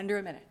Under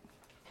a minute.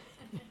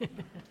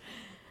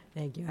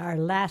 Thank you. Our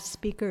last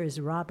speaker is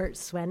Robert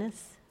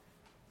Swenis.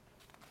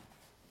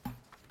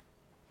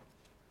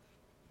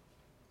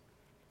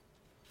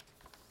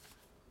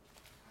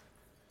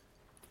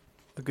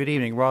 Good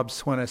evening, Rob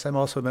Swenis. I'm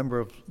also a member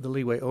of the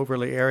Leeway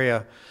Overlay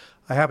Area.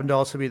 I happen to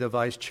also be the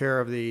vice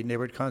chair of the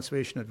Neighborhood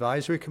Conservation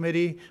Advisory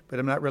Committee, but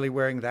I'm not really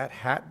wearing that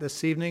hat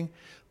this evening.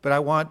 But I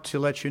want to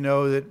let you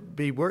know that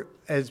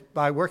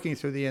by working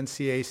through the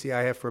NCAC,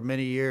 I have for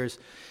many years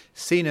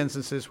seen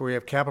instances where you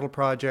have capital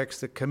projects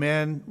that come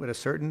in with a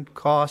certain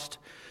cost,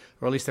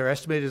 or at least they're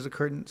estimated as a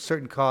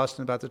certain cost,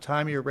 and about the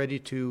time you're ready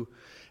to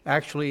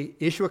actually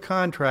issue a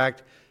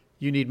contract,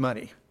 you need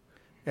money.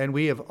 And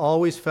we have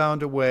always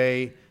found a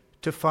way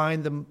to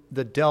find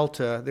the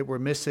delta that we're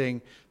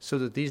missing so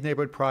that these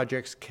neighborhood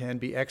projects can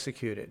be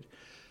executed.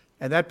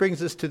 And that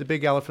brings us to the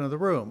big elephant of the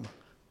room.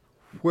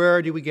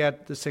 Where do we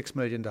get the $6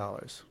 million?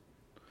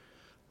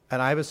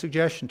 And I have a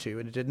suggestion to you,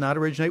 and it did not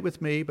originate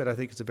with me, but I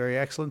think it's a very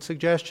excellent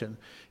suggestion.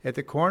 At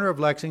the corner of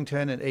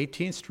Lexington and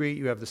 18th Street,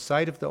 you have the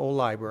site of the old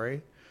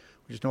library,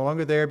 which is no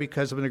longer there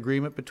because of an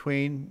agreement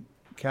between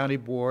county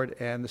board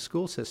and the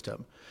school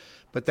system.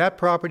 But that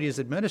property is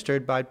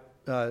administered by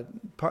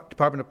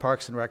Department of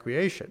Parks and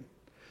Recreation.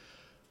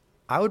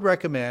 I would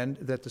recommend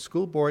that the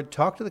school board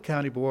talk to the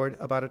county board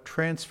about a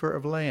transfer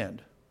of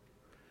land,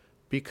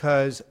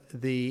 because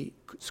the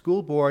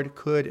school board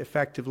could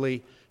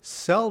effectively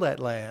sell that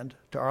land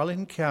to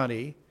Arlington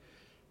County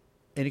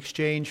in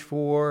exchange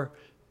for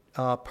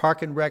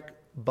Park and Rec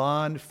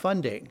bond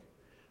funding,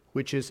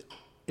 which is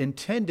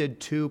intended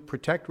to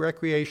protect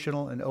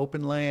recreational and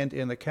open land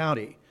in the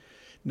county.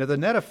 Now, the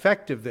net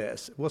effect of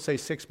this, we'll say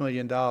 $6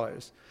 million.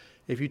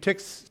 If you took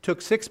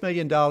 $6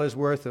 million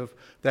worth of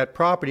that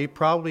property,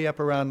 probably up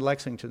around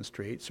Lexington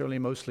Street, certainly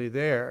mostly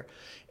there,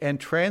 and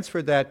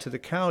transferred that to the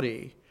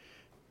county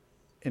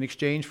in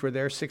exchange for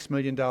their $6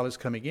 million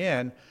coming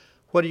in,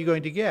 what are you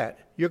going to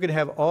get? You're going to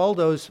have all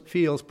those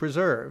fields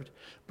preserved,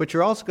 but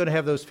you're also going to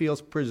have those fields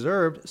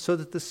preserved so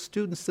that the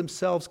students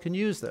themselves can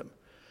use them.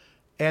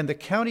 And the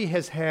county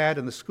has had,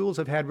 and the schools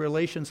have had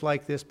relations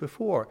like this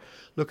before.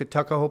 Look at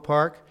Tuckahoe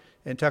Park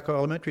and Tuckahoe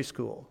Elementary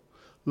School.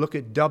 Look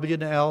at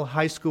W&L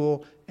High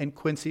School and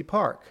Quincy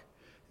Park.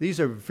 These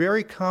are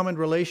very common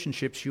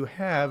relationships you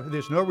have.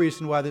 There's no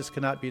reason why this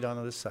cannot be done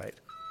on this site.